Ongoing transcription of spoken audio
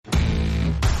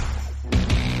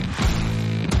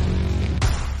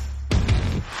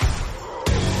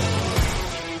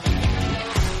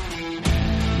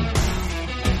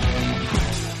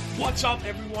What's up,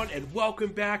 everyone, and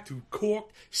welcome back to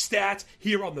Corked Stats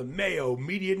here on the Mayo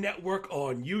Media Network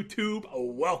on YouTube.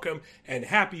 Welcome and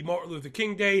happy Martin Luther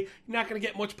King Day. You're not going to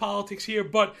get much politics here,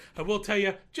 but I will tell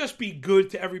you, just be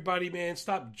good to everybody, man.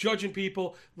 Stop judging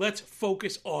people. Let's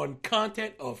focus on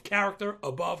content of character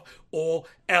above all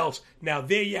else. Now,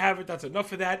 there you have it. That's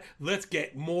enough of that. Let's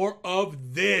get more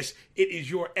of this. It is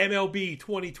your MLB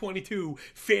 2022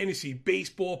 Fantasy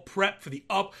Baseball prep for the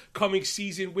upcoming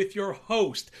season with your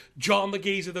host, John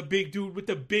Legaza, the big dude with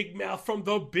the big mouth from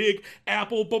the Big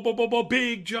Apple,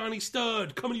 Big Johnny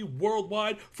Stud, coming to you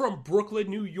worldwide from Brooklyn,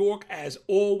 New York, as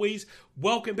always.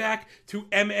 Welcome back to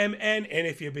MMN, and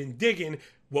if you've been digging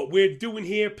what we're doing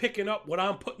here, picking up what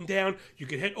I'm putting down, you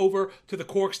can head over to the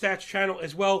Cork Stats channel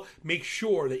as well. Make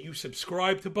sure that you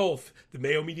subscribe to both the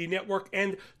Mayo Media Network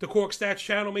and the Cork Stats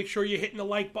channel. Make sure you're hitting the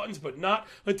like buttons, but not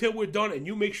until we're done, and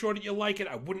you make sure that you like it.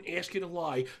 I wouldn't ask you to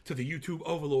lie to the YouTube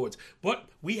overlords. But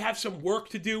we have some work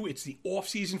to do. It's the off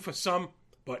season for some,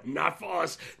 but not for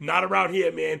us. Not around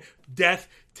here, man. Death,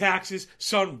 taxes,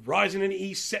 sun rising in the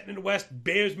east, setting in the west,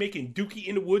 bears making dookie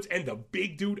in the woods, and the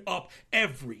big dude up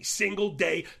every single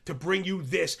day to bring you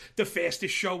this, the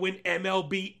fastest show in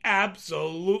MLB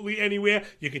absolutely anywhere.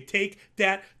 You can take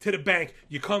that to the bank.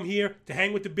 You come here to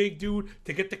hang with the big dude,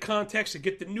 to get the context, to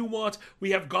get the nuance.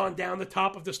 We have gone down the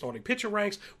top of the starting pitcher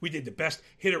ranks. We did the best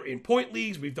hitter in point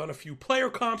leagues. We've done a few player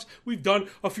comps. We've done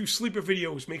a few sleeper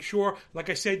videos. Make sure, like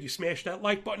I said, you smash that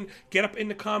like button. Get up in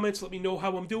the comments. Let me know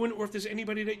how I'm doing, or if there's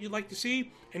anybody that you'd like to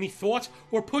see, any thoughts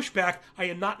or pushback. I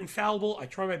am not infallible. I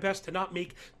try my best to not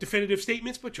make definitive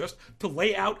statements, but just to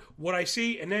lay out what I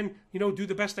see and then, do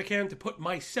the best I can to put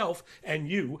myself and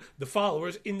you, the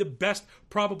followers, in the best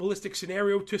probabilistic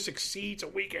scenario to succeed so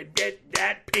we can get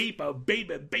that paper,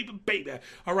 baby.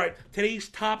 All right, today's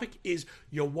topic is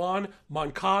Yoan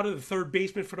Moncada, the third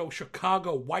baseman for those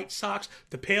Chicago White Sox,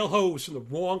 the pale hose from the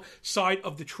wrong side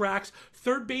of the tracks.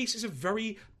 Third base is a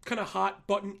very kind of hot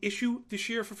button issue this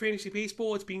year for fantasy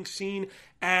baseball. It's being seen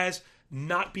as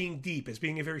not being deep, as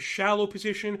being a very shallow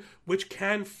position, which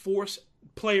can force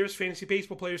players, fantasy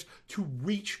baseball players, to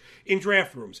reach in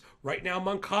draft rooms. Right now,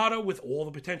 Moncada, with all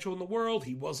the potential in the world,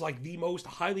 he was like the most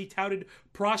highly touted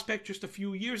prospect just a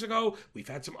few years ago. We've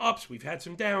had some ups, we've had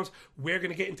some downs. We're going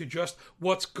to get into just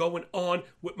what's going on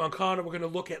with Moncada. We're going to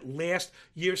look at last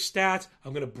year's stats.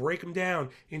 I'm going to break them down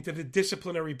into the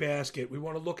disciplinary basket. We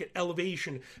want to look at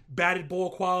elevation, batted ball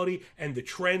quality, and the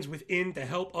trends within to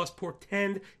help us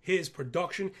portend his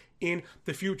production in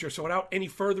the future. So without any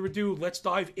further ado, let's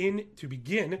dive in to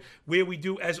begin where we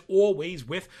do, as always,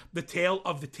 with the tail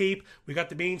of the tape. We got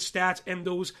the main stats and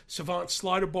those Savant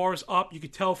slider bars up. You can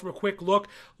tell from a quick look,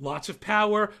 lots of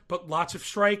power, but lots of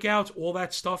strikeouts, all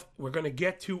that stuff we're going to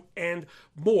get to and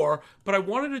more. But I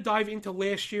wanted to dive into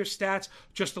last year's stats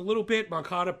just a little bit.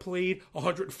 Moncada played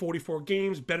 144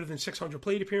 games, better than 600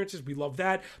 plate appearances. We love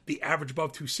that. The average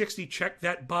above 260, check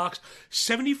that box.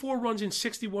 74 runs and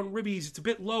 61 ribbies. It's a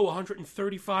bit low,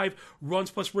 135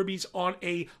 runs plus ribbies on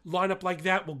a lineup like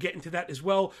that. We'll get into that as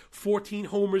well. 14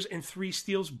 homers and 3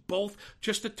 steals, both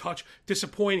just a touch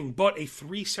disappointing, but a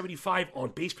 375 on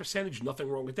base percentage, nothing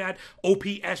wrong with that.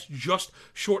 OPS just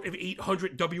short of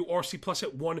 800, WRC plus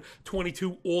at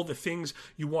 122, all the things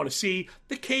you want to see.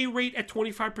 The K rate at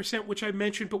 25%, which I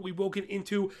mentioned, but we will get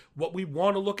into what we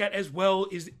want to look at as well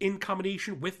is in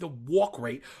combination with the walk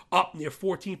rate up near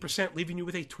 14%, leaving you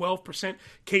with a 12%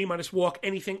 K minus walk.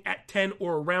 Anything at 10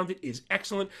 or around it is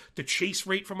excellent. The chase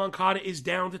rate for Moncada is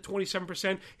down to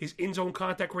 27%. His in-zone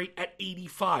contact rate at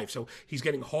 85. So he's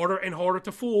getting harder and harder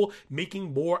to fool,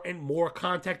 making more and more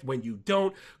contact when you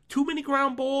don't. Too many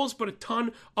ground balls, but a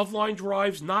ton of line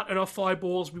drives, not enough fly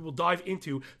balls. We will dive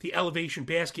into the elevation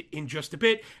basket in just a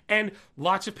bit. And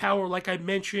lots of power, like I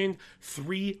mentioned,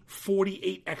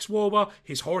 348 xWOBA.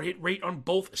 His hard hit rate on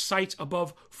both sites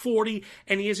above 40.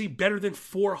 And he has a better than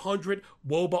 400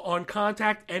 WOBA on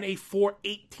contact and a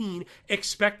 418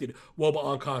 expected WOBA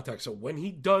on contact. So when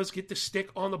he does get the stick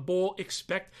on the ball,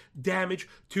 expect damage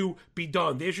to be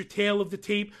done. There's your tail of the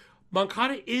tape.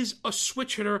 Moncada is a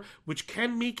switch hitter, which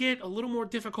can make it a little more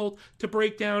difficult to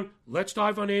break down. Let's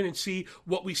dive on in and see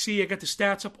what we see. I got the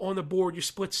stats up on the board, your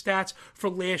split stats for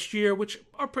last year, which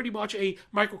are pretty much a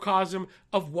microcosm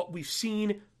of what we've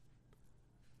seen.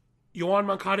 Yoan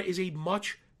Moncada is a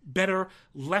much better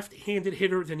left-handed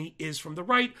hitter than he is from the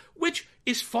right, which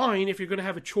is fine if you're going to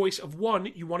have a choice of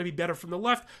one. You want to be better from the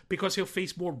left because he'll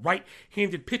face more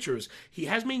right-handed pitchers. He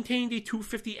has maintained a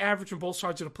 250 average on both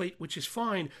sides of the plate, which is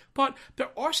fine, but there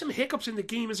are some hiccups in the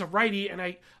game as a righty, and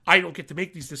I don't get to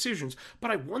make these decisions,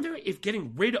 but I wonder if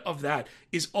getting rid of that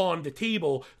is on the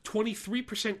table.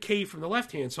 23% K from the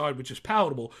left-hand side, which is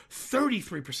palatable,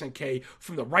 33% K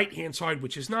from the right-hand side,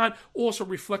 which is not, also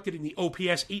reflected in the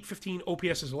OPS. 815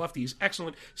 OPS as a lefty is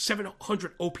excellent,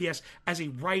 700 OPS as a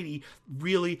righty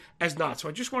really as not. So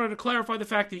I just wanted to clarify the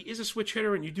fact that he is a switch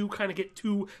hitter, and you do kind of get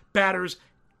two batters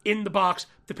in the box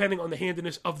depending on the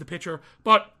handedness of the pitcher,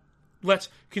 but let's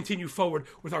continue forward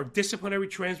with our disciplinary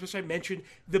transfers. I mentioned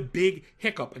the big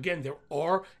hiccup. Again, there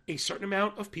are a certain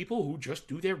amount of people who just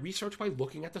do their research by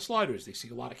looking at the sliders. They see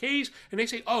a lot of Ks, and they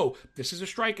say, oh, this is a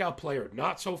strikeout player,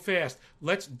 not so fast.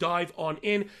 Let's dive on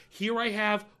in. Here I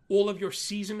have all of your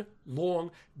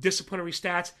season-long disciplinary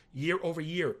stats year over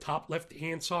year. Top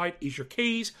left-hand side is your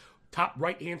Ks. Top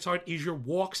right-hand side is your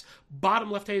walks.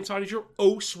 Bottom left-hand side is your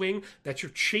O-swing. That's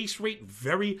your chase rate.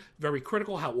 Very, very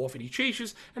critical, how often he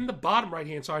chases. And the bottom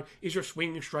right-hand side is your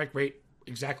swing and strike rate,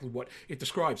 exactly what it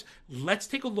describes. Let's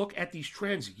take a look at these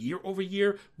trends. Year over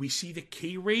year, we see the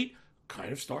K rate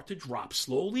kind of start to drop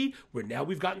slowly, where now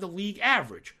we've gotten the league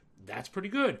average. That's pretty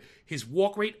good. His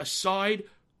walk rate, aside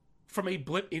from a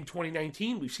blip in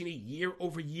 2019, we've seen a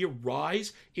year-over-year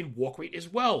rise in walk rate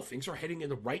as well. Things are heading in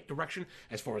the right direction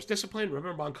as far as discipline.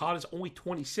 Remember, Moncada's only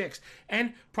 26.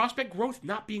 And prospect growth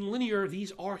not being linear,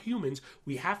 these are humans.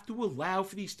 We have to allow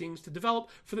for these things to develop,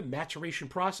 for the maturation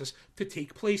process to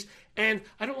take place. And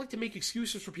I don't like to make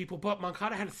excuses for people, but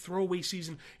Moncada had a throwaway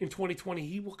season in 2020.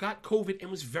 He got COVID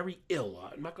and was very ill.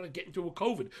 I'm not going to get into a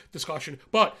COVID discussion,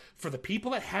 but for the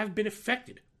people that have been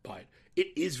affected by it, it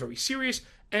is very serious,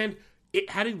 and it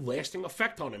had a lasting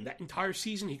effect on him. That entire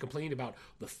season, he complained about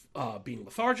being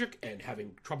lethargic and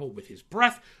having trouble with his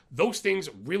breath. Those things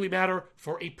really matter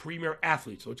for a premier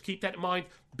athlete. So let's keep that in mind.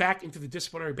 Back into the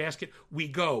disciplinary basket we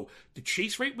go. The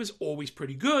chase rate was always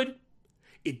pretty good.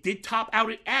 It did top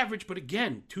out at average, but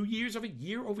again, 2 years of a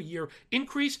year-over-year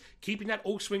increase, keeping that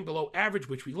O-swing below average,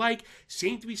 which we like.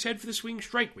 Same to be said for the swing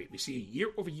strike rate. We see a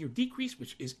year-over-year decrease,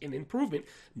 which is an improvement.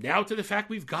 Now to the fact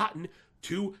we've gotten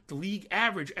to the league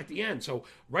average at the end. So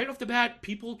right off the bat,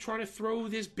 people trying to throw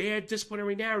this bad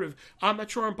disciplinary narrative. I'm not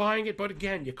sure I'm buying it, but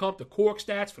again, you come up to Cork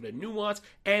stats for the nuance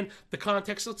and the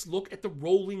context. Let's look at the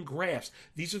rolling graphs.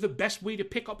 These are the best way to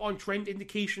pick up on trend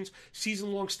indications.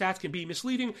 Season-long stats can be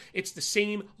misleading. It's the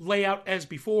same layout as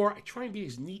before. I try and be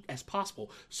as neat as possible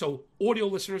so audio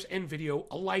listeners and video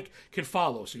alike can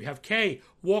follow. So you have K,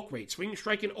 walk rate, swing,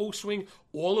 strike, and O-swing,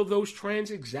 all of those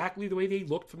trends exactly the way they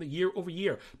looked from the year over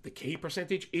year. The K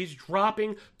percentage is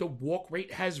dropping, the walk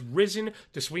rate has risen,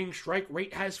 the swing strike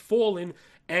rate has fallen,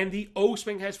 and the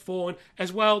O-swing has fallen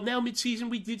as well. Now, midseason,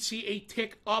 we did see a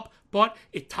tick up, but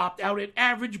it topped out at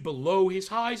average below his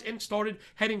highs and started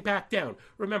heading back down.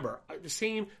 Remember, the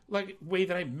same way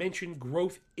that I mentioned,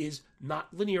 growth is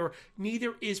not linear.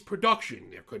 Neither is production.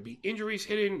 There could be injuries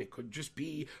hidden. It could just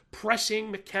be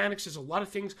pressing, mechanics. There's a lot of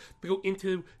things that go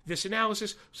into this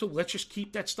analysis, so let's just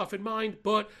keep that stuff in mind.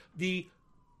 But the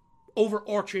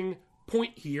overarching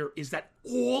point here is that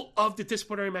all of the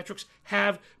disciplinary metrics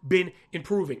have been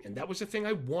improving. And that was the thing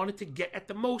I wanted to get at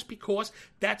the most, because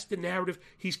that's the narrative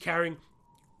he's carrying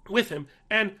with him.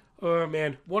 And, oh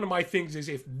man, one of my things is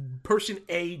if person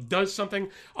A does something,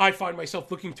 I find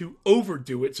myself looking to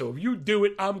overdo it. So if you do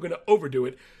it, I'm going to overdo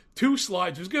it. 2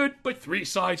 slides was good, but 3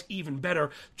 slides even better.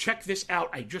 Check this out.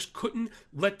 I just couldn't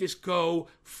let this go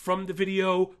from the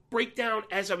video breakdown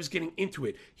as I was getting into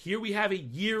it. Here we have a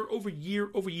year over year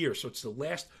over year. So it's the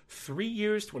last 3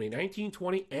 years, 2019,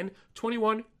 20, and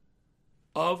 21,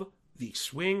 of the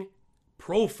swing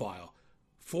profile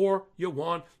for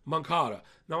Yoan Moncada.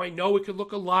 Now, I know it could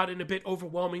look a lot and a bit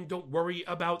overwhelming. Don't worry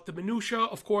about the minutia.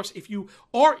 Of course, if you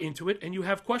are into it and you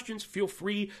have questions, feel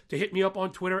free to hit me up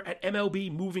on Twitter at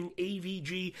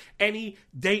MLBMovingAVG any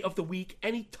day of the week,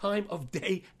 any time of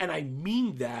day, and I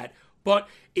mean that. But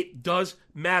it does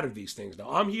matter, these things. Now,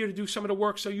 I'm here to do some of the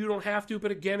work so you don't have to,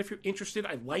 but again, if you're interested,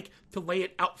 I like to lay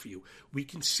it out for you. We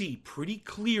can see pretty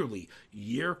clearly,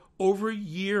 year over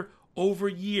year over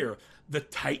year, the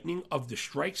tightening of the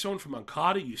strike zone for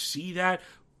Moncada. You see that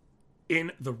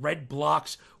in the red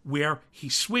blocks where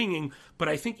he's swinging. But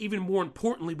I think even more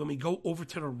importantly, when we go over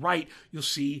to the right, you'll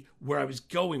see where I was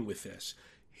going with this.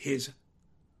 His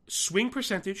swing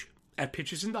percentage at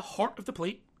pitches in the heart of the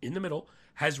plate, in the middle,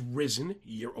 has risen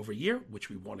year over year, which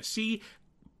we want to see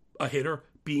a hitter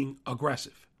being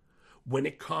aggressive. When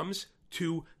it comes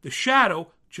to the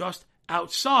shadow just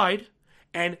outside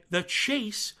and the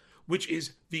chase, which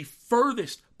is the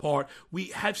furthest part, we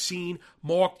have seen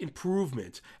marked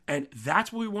improvement. And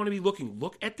that's what we want to be looking.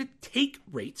 Look at the take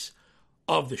rates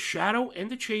of the Shadow and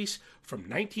the Chase from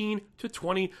 19 to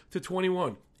 20 to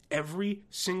 21. Every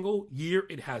single year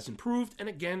it has improved. And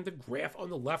again, the graph on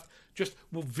the left just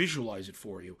will visualize it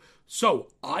for you. So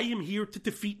I am here to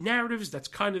defeat narratives. That's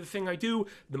kind of the thing I do.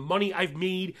 The money I've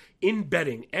made in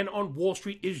betting and on Wall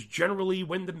Street is generally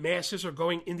when the masses are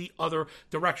going in the other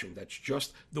direction. That's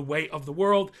just the way of the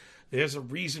world. There's a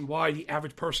reason why the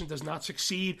average person does not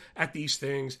succeed at these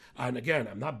things. And again,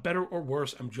 I'm not better or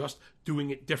worse. I'm just doing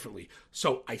it differently.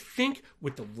 So I think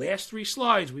with the last 3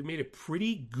 slides, we made a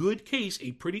pretty good case,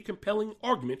 a pretty compelling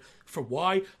argument for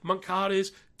why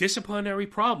Moncada's disciplinary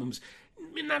problems,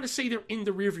 not to say they're in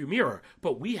the rearview mirror,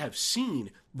 but we have seen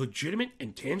legitimate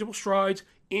and tangible strides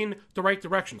in the right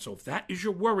direction. So if that is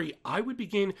your worry, I would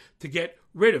begin to get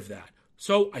rid of that.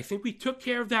 So I think we took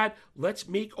care of that. Let's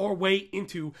make our way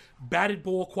into batted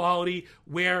ball quality,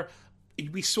 where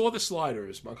we saw the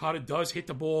sliders. Moncada does hit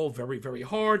the ball very, very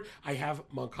hard. I have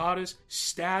Moncada's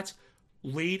stats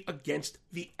laid against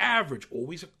the average.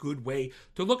 Always a good way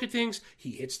to look at things. He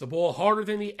hits the ball harder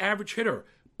than the average hitter.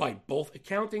 By both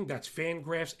accounting, that's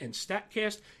Fangraphs and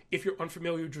StatCast. If you're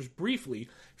unfamiliar, just briefly,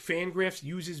 Fangraphs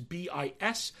uses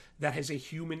BIS. That has a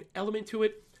human element to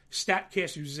it.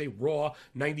 StatCast uses a raw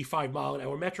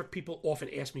 95-mile-an-hour metric. People often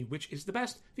ask me which is the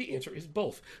best. The answer is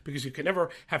both, because you can never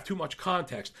have too much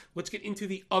context. Let's get into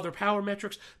the other power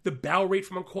metrics. The barrel rate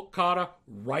from Moncada,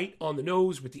 right on the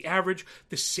nose with the average.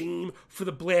 The same for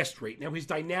the blast rate. Now, his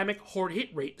dynamic hard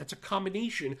hit rate, that's a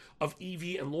combination of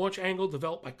EV and launch angle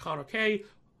developed by Connor Kay,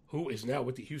 who is now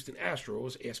with the Houston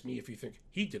Astros. Ask me if you think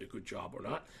he did a good job or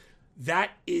not.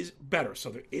 That is better. So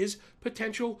there is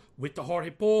potential with the hard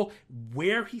hit ball.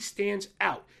 Where he stands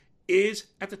out is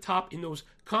at the top in those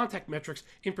contact metrics,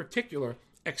 in particular,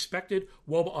 expected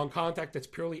wOBA on contact. That's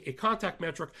purely a contact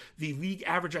metric. The league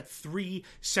average at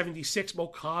 376,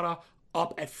 Moncada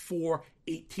up at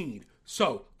 418.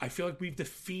 So I feel like we've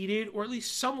defeated, or at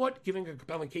least somewhat giving a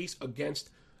compelling case against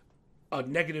a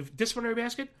negative disciplinary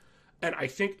basket. And I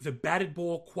think the batted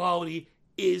ball quality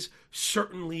is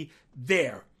certainly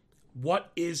there.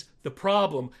 What is the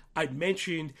problem? I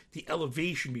mentioned the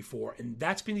elevation before, and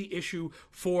that's been the issue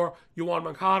for Yoan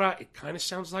Moncada. It kind of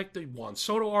sounds like the Juan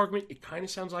Soto argument. It kind of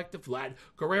sounds like the Vlad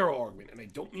Guerrero argument, and I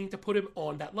don't mean to put him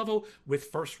on that level with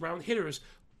first-round hitters,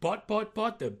 but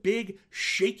the big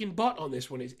shaken butt on this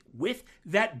one is with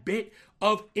that bit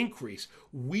of increase,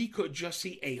 we could just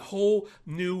see a whole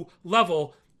new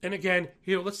level. And again,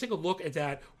 let's take a look at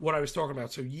that, what I was talking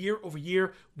about. So year over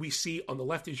year, we see on the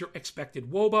left is your expected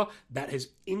wOBA. That has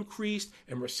increased,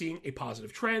 and we're seeing a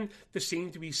positive trend. The same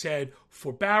to be said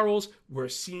for barrels. We're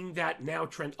seeing that now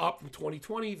trend up from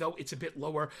 2020, though it's a bit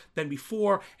lower than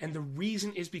before. And the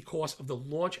reason is because of the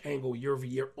launch angle year over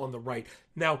year on the right.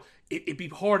 Now, it'd be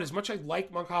hard, as much as I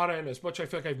like Moncada and as much as I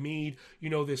feel like I've made,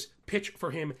 this pitch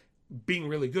for him being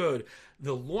really good,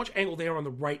 the launch angle there on the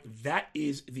right, that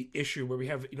is the issue, where we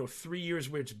have 3 years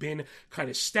where it's been kind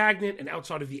of stagnant, and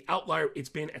outside of the outlier, it's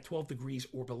been at 12 degrees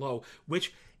or below,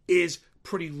 which is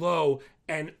pretty low.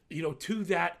 And to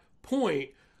that point,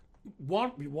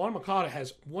 Juan Moncada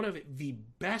has one of the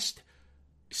best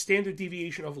standard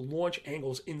deviation of launch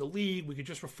angles in the league. We could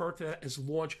just refer to that as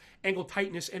launch angle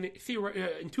tightness, and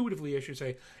intuitively, I should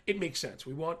say, it makes sense.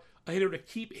 We want a hitter to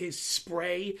keep his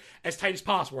spray as tight as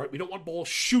possible, right? We don't want balls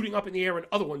shooting up in the air and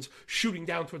other ones shooting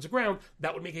down towards the ground.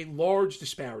 That would make a large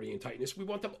disparity in tightness. We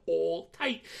want them all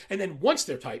tight. And then once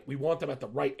they're tight, we want them at the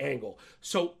right angle.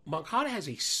 So Moncada has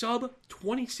a sub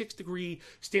 26 degree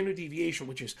standard deviation,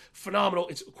 which is phenomenal.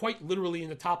 It's quite literally in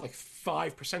the top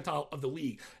 5 percentile of the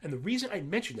league. And the reason I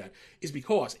mention that is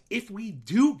because if we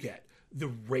do get the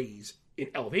raise in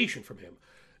elevation from him,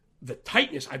 the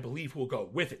tightness, I believe, will go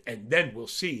with it, and then we'll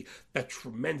see that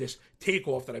tremendous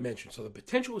takeoff that I mentioned. So the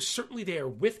potential is certainly there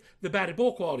with the batted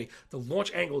ball quality. The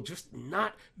launch angle just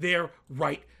not there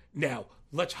right now.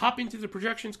 Let's hop into the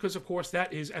projections, because, of course,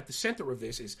 that is at the center of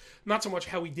this, is not so much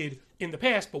how he did in the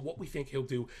past, but what we think he'll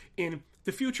do in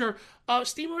the future.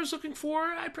 Steamer is looking for,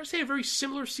 I'd say, a very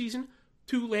similar season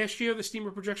to last year. The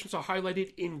Steamer projections are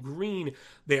highlighted in green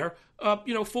there.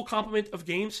 Full complement of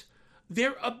games.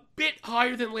 They're a bit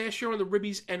higher than last year on the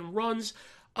ribbies and runs.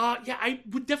 I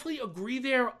would definitely agree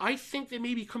there. I think they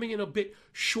may be coming in a bit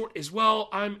short as well.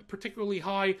 I'm particularly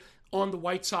high on the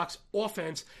White Sox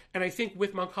offense, and I think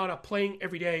with Moncada playing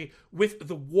every day, with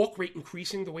the walk rate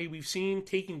increasing the way we've seen,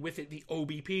 taking with it the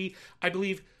OBP, I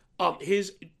believe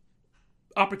his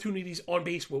opportunities on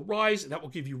base will rise. That will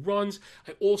give you runs.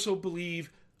 I also believe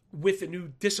with the new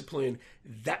discipline,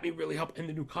 that may really help. And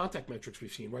the new contact metrics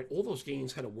we've seen, right? All those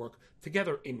gains kind of work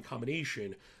together in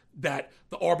combination. That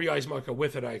the RBIs might go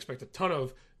with it. I expect a ton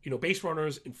of, base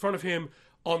runners in front of him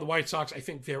on the White Sox. I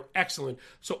think they're excellent.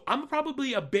 So I'm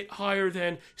probably a bit higher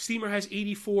than Steamer has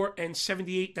 84 and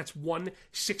 78. That's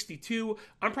 162.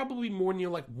 I'm probably more near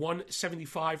like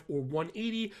 175 or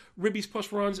 180. Ribbies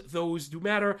plus runs, those do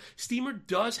matter. Steamer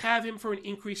does have him for an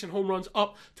increase in home runs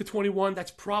up to 21.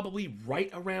 That's probably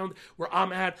right around where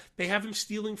I'm at. They have him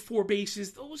stealing 4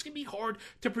 bases. Those can be hard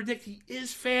to predict. He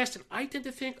is fast, and I tend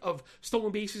to think of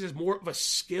stolen bases as more of a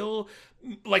skill,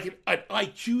 like an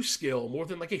IQ skill, more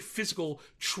than like a physical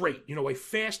trait. A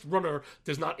fast runner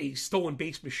does not a stolen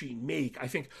base machine make. I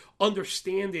think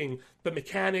understanding the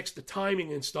mechanics, the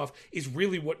timing and stuff is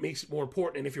really what makes it more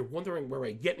important. And if you're wondering where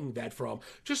I'm getting that from,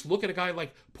 just look at a guy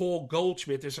like Paul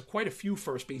Goldschmidt. There's quite a few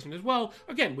first basemen as well,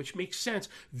 again, which makes sense.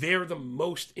 They're the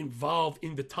most involved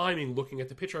in the timing, looking at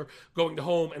the pitcher going to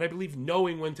home, and I believe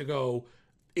knowing when to go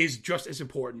is just as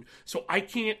important. So I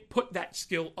can't put that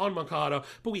skill on Moncada,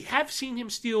 but we have seen him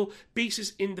steal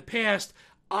bases in the past.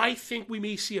 I think we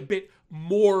may see a bit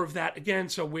more of that again.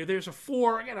 So where there's a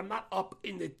 4, again, I'm not up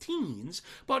in the teens,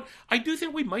 but I do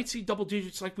think we might see double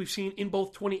digits like we've seen in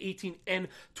both 2018 and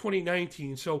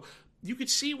 2019. So you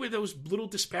could see where those little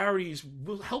disparities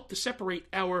will help to separate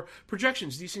our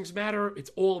projections. These things matter. It's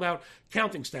all about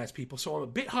counting stats, people. So I'm a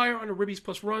bit higher on the ribbies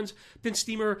plus runs than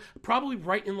Steamer, probably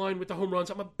right in line with the home runs.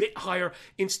 I'm a bit higher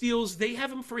in steals. They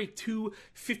have him for a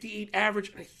 258 average,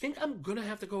 and I think I'm going to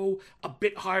have to go a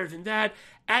bit higher than that.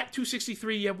 At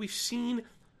 263, yeah, we've seen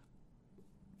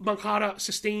Moncada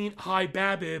sustain high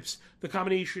BABIPs, the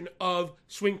combination of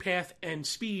swing path and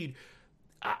speed.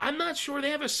 I'm not sure. They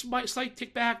have a slight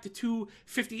tick back to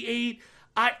 258.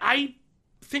 I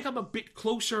think I'm a bit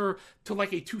closer to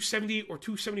like a 270 or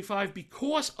 275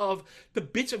 because of the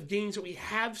bits of gains that we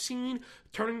have seen,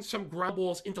 turning some ground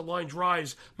balls into line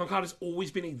drives. Moncada's always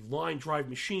been a line drive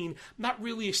machine. Not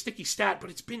really a sticky stat,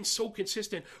 but it's been so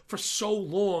consistent for so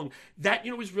long that,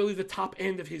 is really the top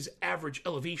end of his average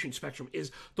elevation spectrum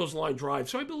is those line drives.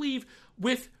 So I believe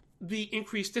with the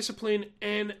increased discipline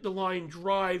and the line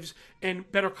drives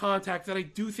and better contact, that I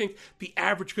do think the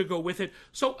average could go with it.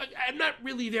 So I'm not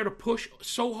really there to push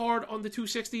so hard on the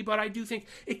 260, but I do think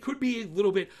it could be a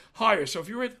little bit higher. So if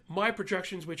you're at my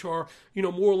projections, which are,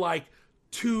 more like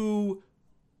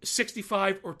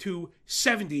 265 or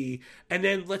 270, and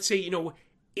then let's say,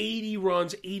 80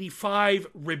 runs, 85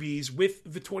 ribbies with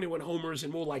the 21 homers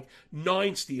and more like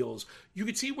 9 steals, you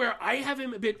could see where I have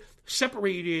him a bit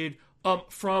separated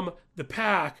from the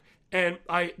pack, and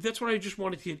that's what I just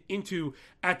wanted to get into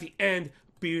at the end.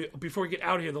 Before we get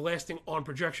out of here, the last thing on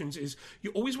projections is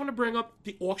you always want to bring up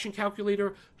the auction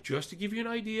calculator just to give you an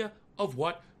idea of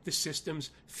what the systems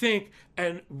think.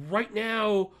 And right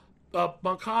now,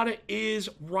 Moncada is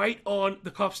right on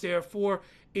the cuffs there for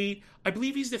 8. I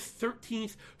believe he's the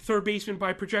 13th third baseman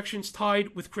by projections,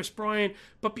 tied with Chris Bryant,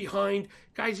 but behind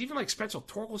guys even like Spencer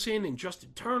Torkelson and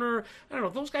Justin Turner. I don't know,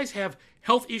 those guys have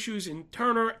health issues in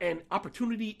Turner and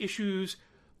opportunity issues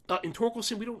in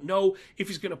Torkelson. We don't know if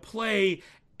he's going to play.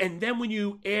 And then when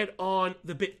you add on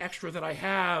the bit extra that I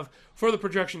have for the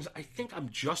projections, I think I'm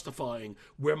justifying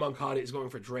where Moncada is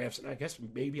going for drafts. And I guess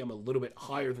maybe I'm a little bit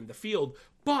higher than the field.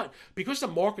 But because the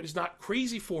market is not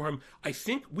crazy for him, I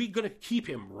think we're going to keep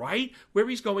him right where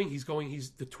he's going. He's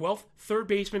the 12th third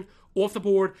baseman off the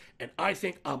board. And I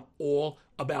think I'm all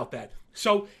about that.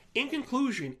 So in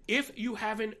conclusion, if you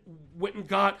haven't went and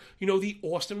got, the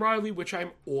Austin Riley, which I'm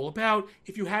all about,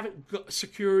 if you haven't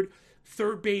secured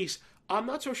third base, I'm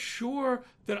not so sure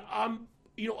that I'm,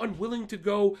 unwilling to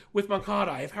go with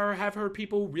Moncada. I have heard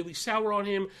people really sour on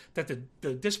him, that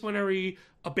the disciplinary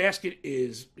basket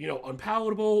is,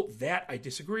 unpalatable. That I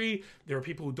disagree. There are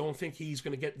people who don't think he's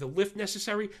going to get the lift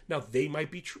necessary. Now, they might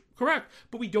be correct,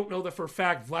 but we don't know that for a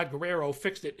fact. Vlad Guerrero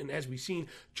fixed it, and as we've seen,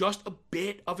 just a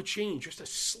bit of a change, just a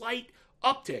slight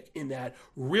uptick in that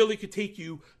really could take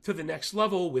you to the next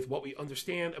level with what we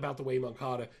understand about the way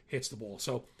Moncada hits the ball.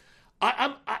 So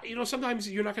I sometimes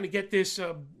you're not going to get this,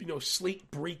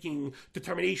 slate-breaking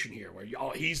determination here where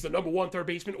he's the number 1 third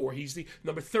baseman or he's the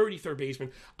number 30 third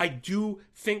baseman. I do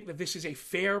think that this is a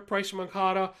fair price for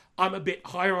Moncada. I'm a bit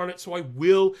higher on it, so I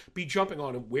will be jumping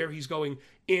on him where he's going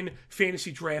in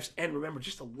fantasy drafts. And remember,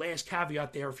 just the last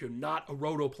caveat there, if you're not a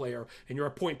roto player and you're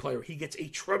a point player, he gets a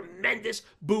tremendous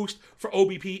boost for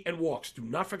OBP and walks. Do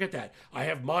not forget that. I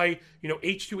have my,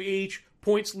 H2H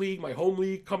points league, my home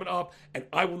league coming up, and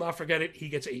I will not forget it. He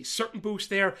gets a certain boost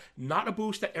there, not a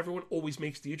boost that everyone always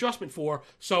makes the adjustment for.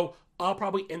 So I'll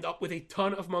probably end up with a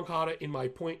ton of Moncada in my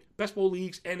point best ball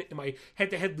leagues and in my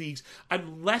head-to-head leagues.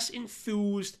 I'm less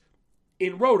enthused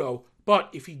in Roto, but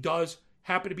if he does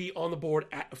happen to be on the board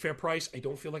at a fair price, I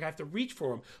don't feel like I have to reach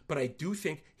for him, but I do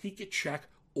think he could check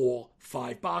all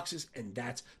 5 boxes, and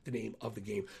that's the name of the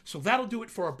game. So that'll do it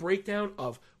for a breakdown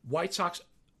of White Sox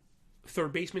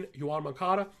third baseman Yoan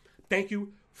Moncada. Thank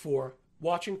you for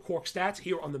watching Cork Stats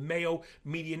here on the Mayo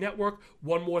Media Network.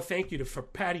 One more thank you for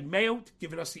Patty Mayo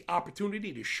giving us the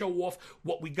opportunity to show off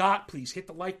what we got. Please hit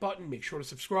the like button. Make sure to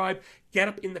subscribe. Get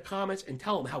up in the comments and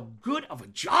tell them how good of a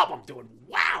job I'm doing.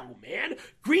 Wow, man.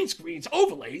 Green screens,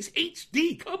 overlays,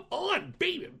 HD. Come on,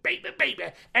 baby, baby, baby.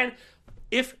 And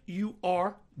if you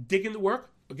are digging the work,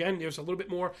 again, there's a little bit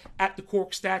more at the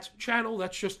Cork Stats channel.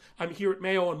 That's just, I'm here at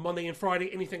Mayo on Monday and Friday.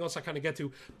 Anything else I kind of get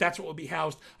to, that's what will be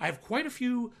housed. I have quite a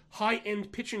few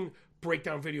high-end pitching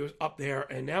breakdown videos up there,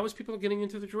 and now as people are getting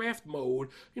into the draft mode,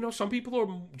 some people are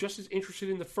just as interested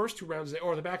in the first 2 rounds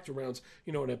or the back 2 rounds,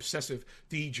 an obsessive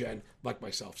D-gen like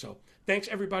myself. So thanks,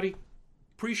 everybody.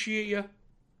 Appreciate you,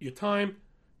 your time,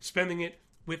 spending it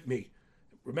with me.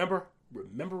 Remember,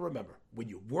 when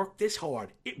you work this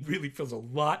hard, it really feels a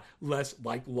lot less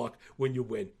like luck when you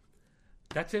win.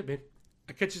 That's it, man.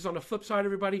 I'll catch you on the flip side,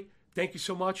 everybody. Thank you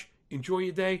so much. Enjoy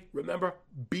your day. Remember,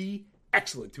 be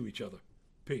excellent to each other.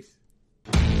 Peace.